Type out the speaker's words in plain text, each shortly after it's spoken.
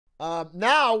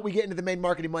Now we get into the main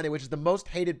Marketing Monday, which is the most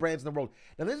hated brands in the world.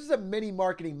 Now, this is a mini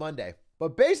Marketing Monday,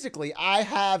 but basically I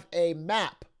have a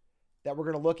map that we're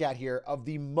going to look at here of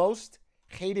the most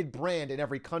hated brand in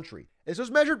every country. This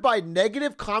was measured by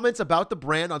negative comments about the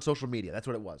brand on social media. That's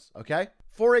what it was, okay?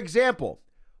 For example,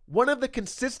 one of the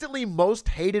consistently most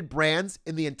hated brands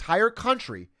in the entire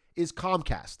country is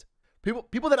Comcast.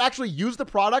 People that actually use the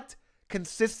product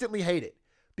consistently hate it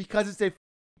because it's a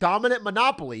dominant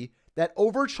monopoly that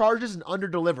overcharges and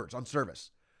underdelivers on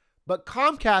service. But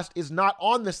Comcast is not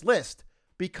on this list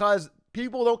because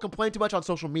people don't complain too much on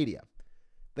social media.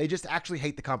 They just actually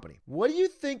hate the company. What do you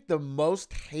think the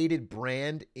most hated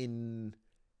brand in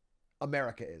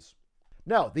America is?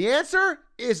 No, the answer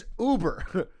is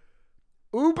Uber.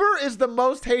 Uber is the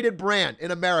most hated brand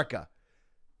in America.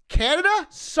 Canada,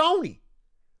 Sony.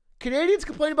 Canadians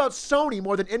complain about Sony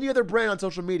more than any other brand on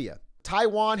social media.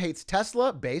 Taiwan hates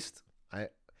Tesla, based.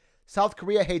 South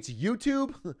Korea hates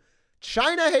YouTube.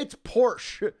 China hates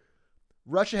Porsche.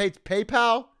 Russia hates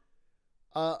PayPal.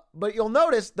 But you'll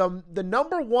notice the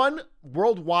number one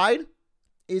worldwide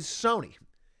is Sony.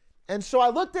 And so I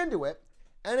looked into it,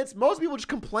 and it's most people just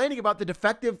complaining about the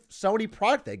defective Sony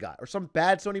product they got or some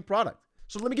bad Sony product.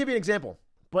 So let me give you an example.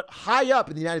 But high up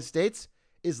in the United States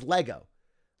is Lego.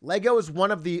 Lego is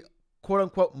one of the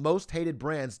quote-unquote most hated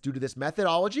brands due to this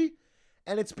methodology.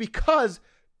 And it's because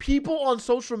people on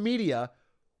social media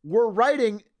were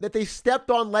writing that they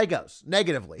stepped on Legos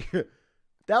negatively.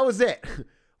 That was it.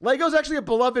 Lego's actually a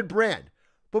beloved brand.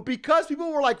 But because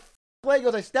people were like,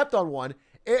 Legos, I stepped on one,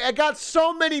 it got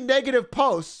so many negative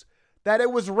posts that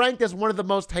it was ranked as one of the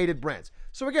most hated brands.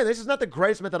 So again, this is not the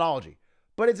greatest methodology,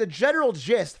 but it's a general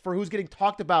gist for who's getting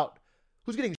talked about,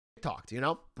 who's getting talked, you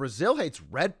know? Brazil hates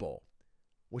Red Bull,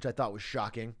 which I thought was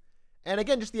shocking. And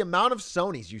again, just the amount of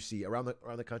Sonys you see around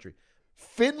the country.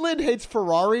 Finland hates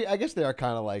Ferrari. I guess they are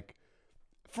kind of like,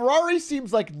 Ferrari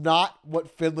seems like not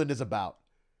what Finland is about.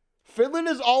 Finland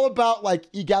is all about like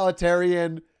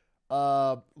egalitarian,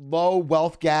 low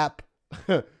wealth gap.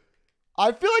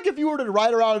 I feel like if you were to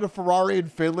ride around in a Ferrari in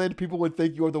Finland, people would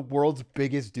think you are the world's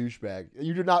biggest douchebag.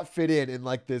 You do not fit in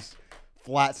like this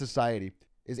flat society.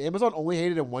 Is Amazon only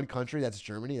hated in one country? That's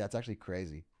Germany. That's actually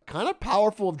crazy. Kind of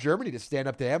powerful of Germany to stand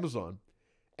up to Amazon.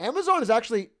 Amazon is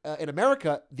actually, in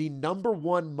America, the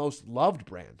 #1 most loved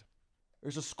brand.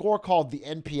 There's a score called the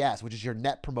NPS, which is your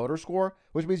Net Promoter Score,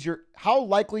 which means how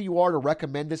likely you are to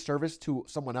recommend this service to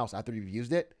someone else after you've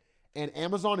used it. And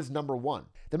Amazon is #1.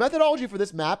 The methodology for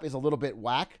this map is a little bit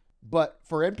whack, but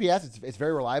for NPS, it's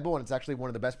very reliable, and it's actually one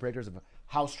of the best predictors of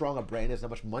how strong a brand is, how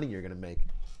much money you're going to make.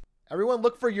 Everyone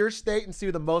look for your state and see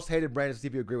who the most hated brand is, see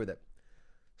if you agree with it.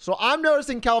 So I'm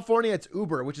noticing California, it's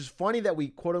Uber, which is funny that we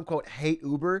quote unquote hate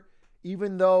Uber,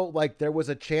 even though like there was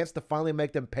a chance to finally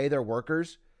make them pay their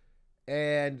workers,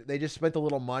 and they just spent a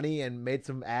little money and made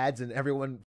some ads and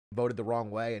everyone voted the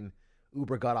wrong way and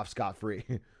Uber got off scot-free.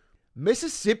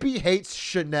 Mississippi hates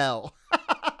Chanel.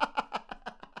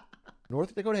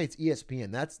 North Dakota hates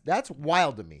ESPN. That's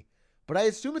wild to me. But I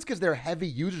assume it's because they're heavy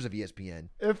users of ESPN.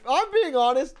 If I'm being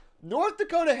honest, North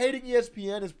Dakota hating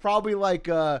ESPN is probably like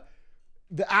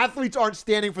the athletes aren't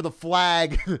standing for the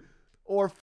flag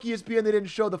or ESPN, they didn't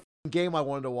show the game I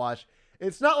wanted to watch.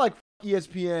 It's not like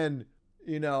ESPN,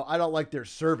 you know, I don't like their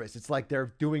service. It's like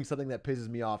they're doing something that pisses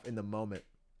me off in the moment.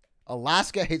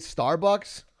 Alaska hates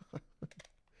Starbucks.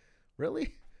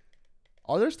 Really?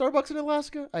 Are there Starbucks in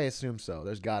Alaska? I assume so.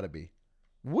 There's got to be.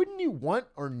 Wouldn't you want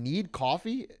or need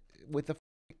coffee with a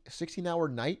 16-hour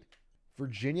night?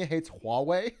 Virginia hates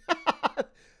Huawei.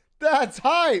 That's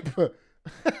hype.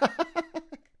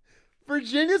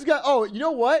 Virginia's got, oh, you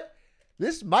know what?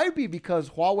 This might be because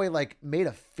Huawei like made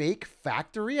a fake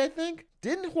factory, I think.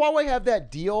 Didn't Huawei have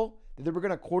that deal that they were going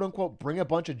to quote unquote bring a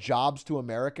bunch of jobs to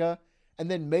America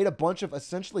and then made a bunch of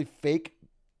essentially fake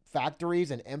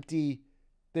factories and empty,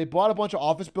 they bought a bunch of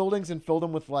office buildings and filled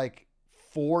them with like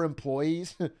 4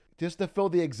 employees just to fill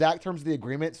the exact terms of the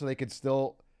agreement so they could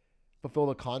still fulfill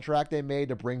the contract they made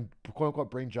to bring, quote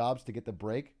unquote, bring jobs to get the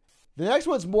break. The next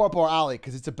one's more up our alley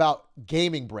because it's about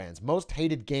gaming brands, most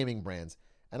hated gaming brands.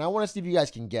 And I want to see if you guys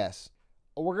can guess.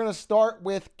 We're going to start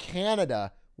with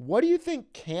Canada. What do you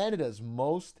think Canada's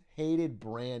most hated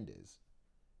brand is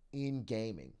in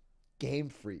gaming? Game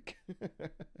Freak.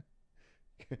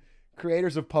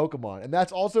 Creators of Pokemon. And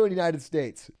that's also in the United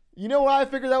States. You know why I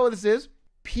figured out what this is?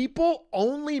 People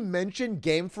only mention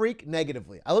Game Freak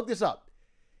negatively. I looked this up.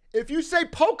 If you say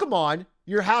Pokemon,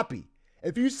 you're happy.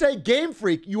 If you say Game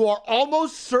Freak, you are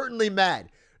almost certainly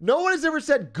mad. No one has ever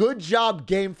said, good job,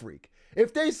 Game Freak.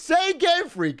 If they say Game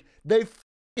Freak, they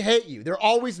hate you. They're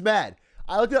always mad.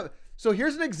 I looked it up. So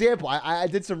here's an example. I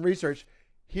did some research.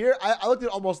 Here, I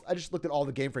just looked at all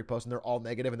the Game Freak posts and they're all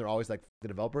negative and they're always like the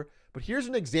developer. But here's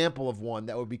an example of one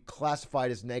that would be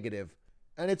classified as negative.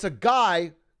 And it's a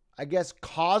guy, I guess,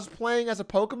 cosplaying as a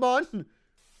Pokemon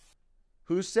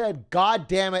who said, "God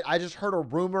damn it, I just heard a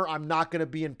rumor I'm not going to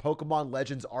be in Pokemon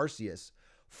Legends Arceus.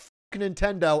 F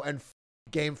Nintendo and f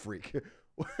Game Freak."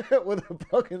 With a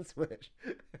broken Switch.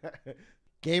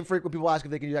 Game Freak, when people ask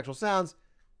if they can use actual sounds,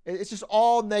 it's just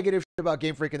all negative shit about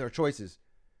Game Freak and their choices.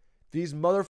 These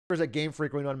motherfuckers at Game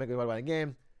Freak really know how to make a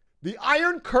game. The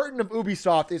Iron Curtain of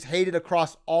Ubisoft is hated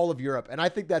across all of Europe, and I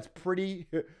think that's pretty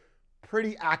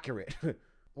accurate.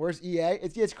 Where's EA?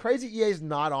 It's crazy EA is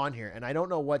not on here, and I don't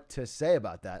know what to say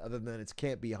about that other than it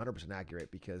can't be 100% accurate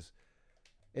because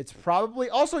it's probably...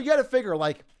 Also, you gotta figure,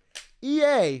 like,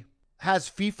 EA has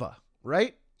FIFA,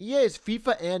 right? EA is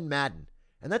FIFA and Madden,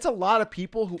 and that's a lot of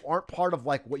people who aren't part of,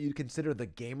 like, what you'd consider the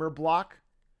gamer block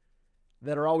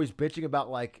that are always bitching about,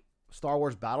 like, Star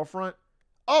Wars Battlefront.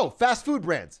 Oh, fast food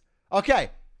brands. Okay.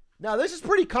 Now, this is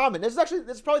pretty common. This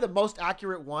is probably the most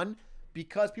accurate one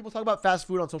because people talk about fast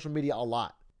food on social media a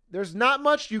lot. There's not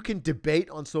much you can debate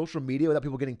on social media without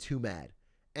people getting too mad.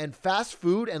 And fast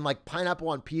food and, like, pineapple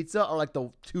on pizza are, like, the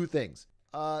two things.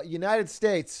 United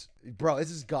States, bro, this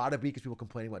has got to be because people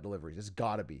complaining about deliveries. It's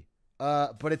got to be.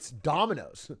 But it's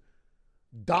Domino's.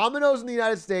 Domino's in the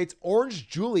United States, Orange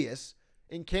Julius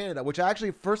in Canada, which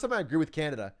actually, first time I agree with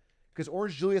Canada, because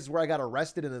Orange Julius is where I got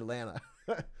arrested in Atlanta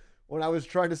when I was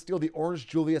trying to steal the Orange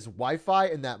Julius Wi-Fi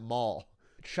in that mall.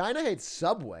 China hates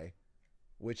Subway,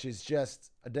 which is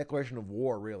just a declaration of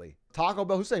war, really. Taco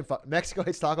Bell, who's saying fuck? Mexico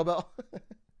hates Taco Bell?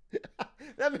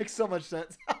 That makes so much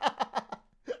sense.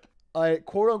 A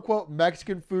quote-unquote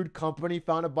Mexican food company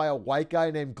founded by a white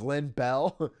guy named Glenn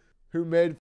Bell who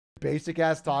made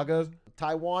basic-ass tacos.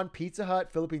 Taiwan, Pizza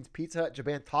Hut. Philippines, Pizza Hut.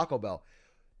 Japan, Taco Bell.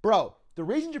 Bro, the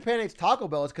reason Japan hates Taco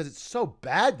Bell is because it's so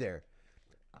bad there.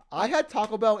 I had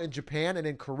Taco Bell in Japan and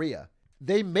in Korea.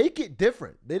 They make it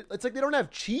different. It's like they don't have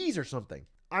cheese or something.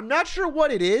 I'm not sure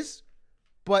what it is,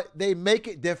 but they make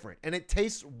it different, and it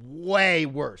tastes way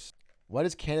worse. Why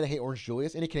does Canada hate Orange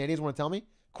Julius? Any Canadians want to tell me?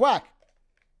 Quack.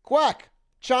 Quack.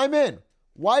 Chime in.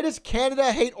 Why does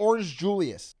Canada hate Orange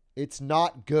Julius? It's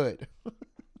not good.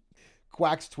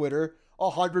 Quack's Twitter.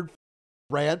 100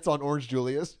 rants on Orange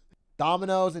Julius.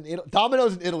 Domino's in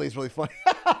Italy is really funny.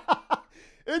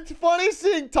 It's funny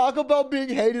seeing Taco Bell being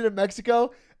hated in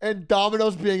Mexico and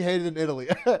Domino's being hated in Italy.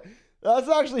 That's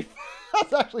actually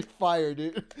fire,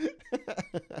 dude.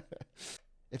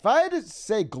 If I had to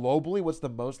say globally what's the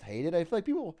most hated, I feel like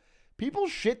people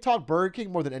shit talk Burger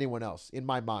King more than anyone else in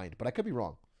my mind, but I could be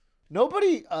wrong.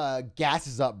 Nobody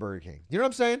gasses up Burger King. You know what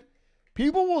I'm saying?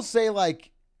 People will say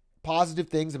like positive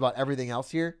things about everything else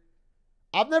here.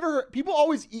 People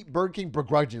always eat Burger King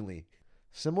begrudgingly.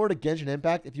 Similar to Genshin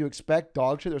Impact, if you expect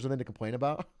dog shit, there's nothing to complain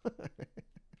about.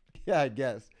 Yeah, I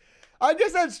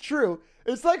guess that's true.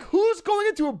 It's like, who's going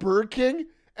into a Burger King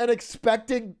and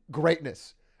expecting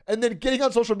greatness and then getting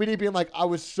on social media being like, I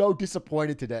was so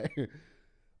disappointed today.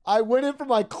 I went in for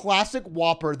my classic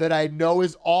Whopper that I know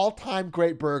is all-time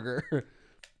great burger,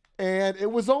 and it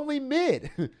was only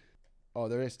mid. Oh,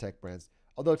 there is Tech Brands.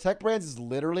 Although Tech Brands is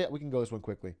literally, we can go this one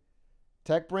quickly.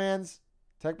 Tech Brands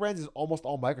is almost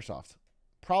all Microsoft.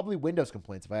 Probably Windows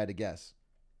complaints if I had to guess.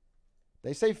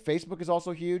 They say Facebook is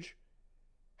also huge.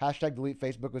 Hashtag delete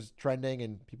Facebook was trending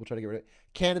and people try to get rid of it.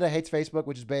 Canada hates Facebook,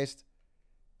 which is based.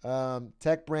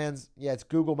 Tech Brands, yeah, it's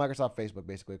Google, Microsoft, Facebook,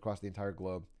 basically across the entire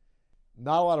globe.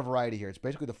 Not a lot of variety here. It's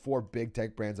basically the 4 big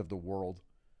tech brands of the world.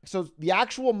 So the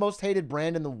actual most hated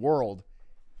brand in the world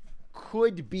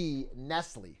could be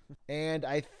Nestle. And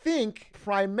I think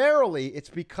primarily it's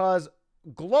because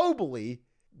globally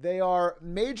they are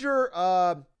major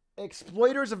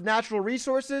exploiters of natural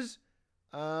resources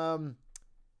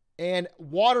and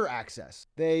water access.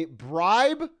 They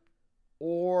bribe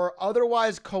or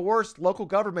otherwise coerce local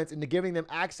governments into giving them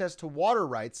access to water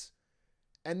rights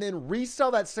and then resell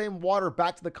that same water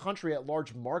back to the country at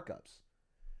large markups.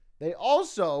 They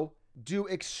also do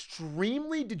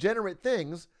extremely degenerate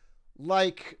things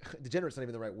like, degenerate's not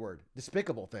even the right word,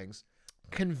 despicable things,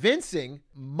 convincing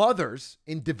mothers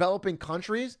in developing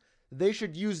countries they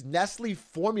should use Nestle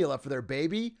formula for their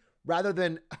baby rather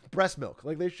than breast milk.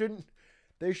 Like they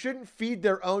shouldn't feed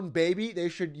their own baby. They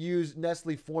should use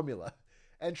Nestle formula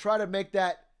and try to make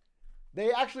that.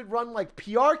 They actually run like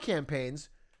PR campaigns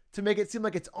to make it seem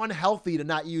like it's unhealthy to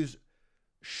not use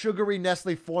sugary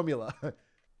Nestle formula.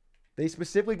 They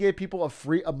specifically gave people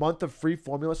a month of free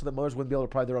formula so that mothers wouldn't be able to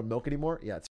provide their own milk anymore.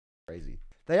 Yeah, it's crazy.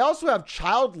 They also have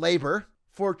child labor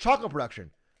for chocolate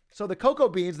production. So the cocoa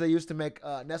beans they use to make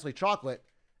Nestle chocolate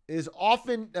is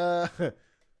often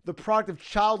the product of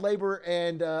child labor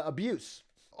and abuse.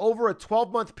 Over a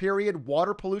 12-month period,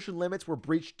 water pollution limits were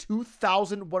breached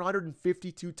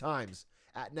 2,152 times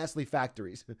at Nestle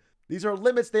factories. These are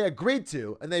limits they agreed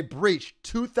to, and they breached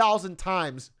 2,000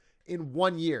 times in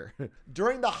 1 year.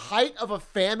 During the height of a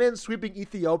famine sweeping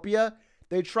Ethiopia,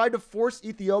 they tried to force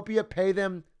Ethiopia pay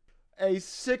them a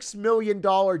 $6 million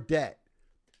debt.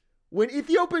 When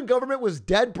Ethiopian government was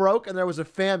dead broke and there was a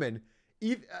famine,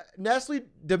 Nestle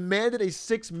demanded a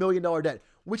 $6 million debt,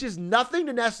 which is nothing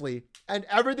to Nestle and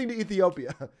everything to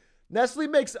Ethiopia. Nestle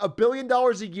makes $1 billion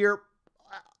a year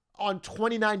on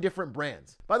 29 different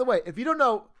brands. By the way, if you don't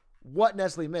know what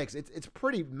Nestle makes, it's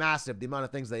pretty massive, the amount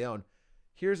of things they own.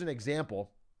 Here's an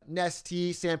example.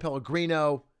 Nestea, San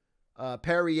Pellegrino,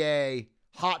 Perrier,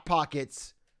 Hot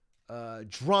Pockets,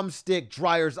 Drumstick,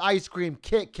 Dryers Ice Cream,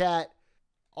 Kit Kat.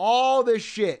 All this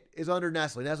shit is under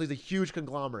Nestle. Nestle's a huge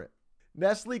conglomerate.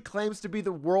 Nestle claims to be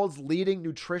the world's leading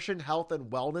nutrition, health,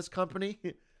 and wellness company.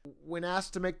 When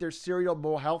asked to make their cereal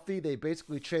more healthy, they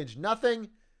basically changed nothing,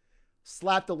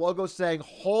 slapped a logo saying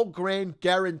whole grain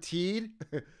guaranteed,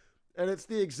 and it's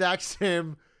the exact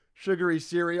same sugary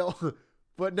cereal,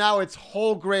 but now it's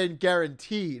whole grain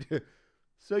guaranteed.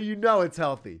 So you know it's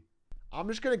healthy. I'm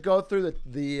just going to go through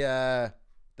the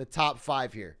top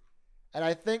 5 here. And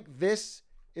I think this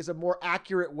is a more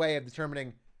accurate way of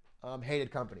determining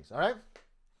hated companies. All right.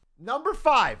 Number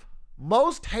 5,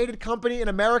 most hated company in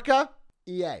America,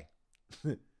 EA.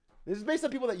 This is based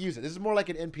on people that use it. This is more like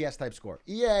an NPS type score.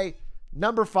 EA,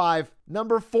 number 5.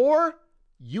 Number 4,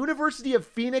 University of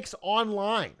Phoenix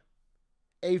Online,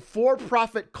 a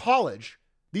for-profit college.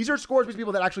 These are scores based on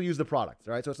people that actually use the product.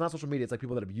 All right. So it's not social media. It's like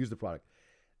people that have used the product.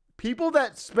 People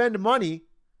that spend money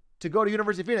to go to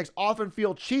University of Phoenix often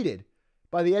feel cheated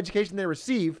by the education they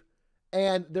receive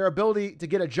and their ability to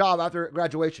get a job after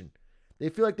graduation. They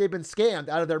feel like they've been scammed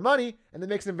out of their money, and that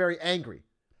makes them very angry.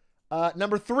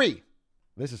 Number 3,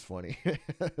 this is funny.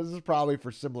 This is probably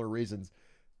for similar reasons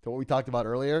to what we talked about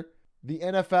earlier. The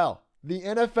NFL. The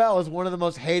NFL is one of the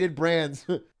most hated brands.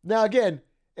 Now, again,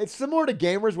 it's similar to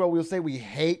gamers where we'll say we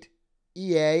hate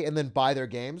EA and then buy their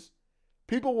games.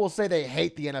 People will say they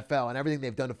hate the NFL and everything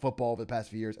they've done to football over the past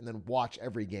few years and then watch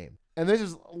every game. And this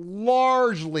is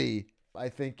largely, I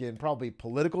think, in probably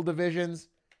political divisions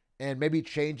and maybe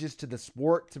changes to the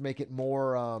sport to make it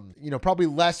more, probably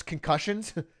less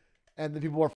concussions. And the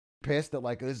people are pissed that,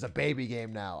 like, this is a baby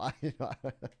game now.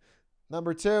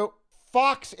 Number 2,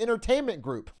 Fox Entertainment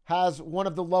Group has one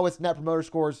of the lowest net promoter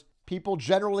scores. People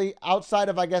generally, outside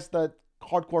of, I guess, the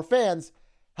hardcore fans,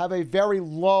 have a very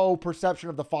low perception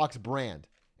of the Fox brand.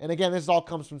 And again, this all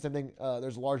comes from something,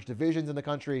 there's large divisions in the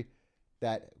country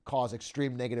that cause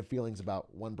extreme negative feelings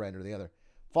about one brand or the other.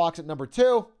 Fox at number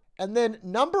 2. And then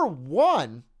number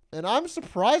 1, and I'm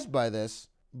surprised by this,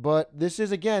 but this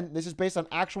is based on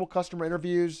actual customer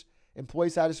interviews, employee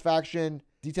satisfaction,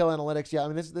 detail analytics. Yeah, I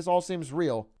mean, this all seems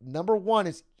real. Number 1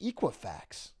 is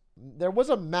Equifax. There was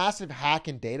a massive hack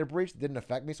and data breach that didn't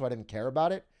affect me, so I didn't care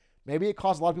about it. Maybe it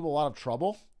caused a lot of people a lot of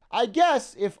trouble. I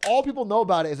guess if all people know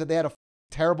about it is that they had a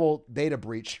terrible data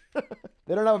breach,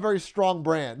 they don't have a very strong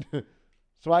brand.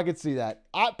 So I could see that.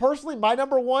 Personally, my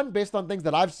number 1, based on things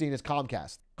that I've seen, is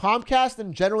Comcast. Comcast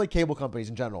and generally cable companies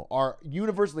in general are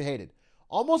universally hated.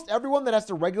 Almost everyone that has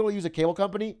to regularly use a cable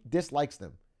company dislikes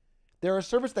them. They're a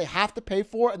service they have to pay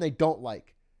for and they don't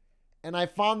like. And I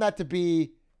found that to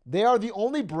be, they are the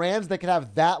only brands that can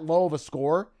have that low of a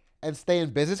score and stay in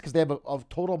business because they have a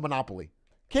total monopoly.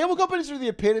 Cable companies are the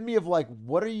epitome of, like,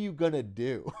 what are you going to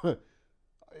do?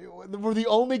 We're the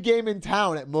only game in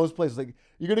town at most places. Like,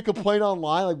 you're going to complain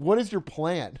online? Like, what is your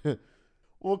plan?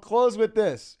 We'll close with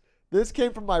this. This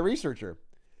came from my researcher.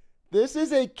 This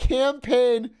is a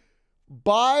campaign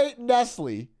by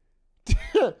Nestle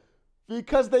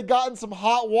because they got in some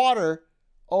hot water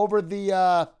over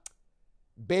the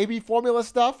baby formula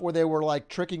stuff where they were, like,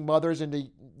 tricking mothers into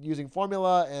using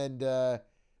formula, and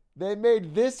they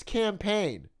made this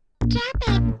campaign.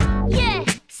 Yeah,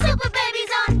 Super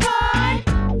Baby's on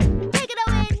board. Take it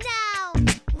away now.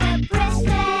 We're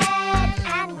breastfed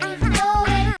and we know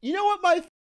it. You know what my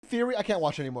theory? I can't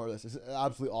watch any more of this. It's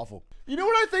absolutely awful. You know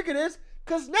what I think it is?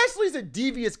 Because Nestle's a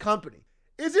devious company.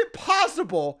 Is it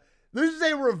possible this is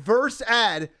a reverse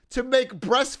ad to make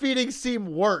breastfeeding seem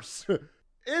worse?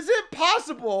 Is it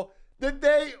possible that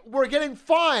they were getting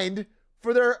fined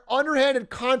for their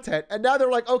underhanded content, and now they're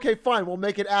like, okay, fine, we'll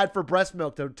make an ad for breast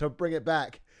milk to bring it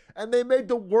back? And they made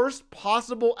the worst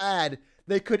possible ad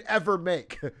they could ever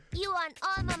make. You want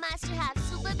all mamas to have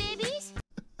super babies?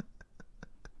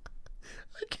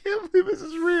 I can't believe this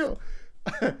is real.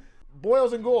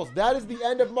 Boils and ghouls. That is the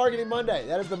end of Marketing Monday.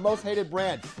 That is the most hated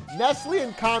brand. Nestle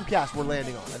and Comcast we're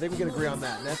landing on. I think we can agree on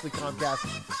that. Nestle,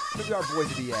 Comcast, maybe our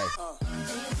boys at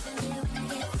EA.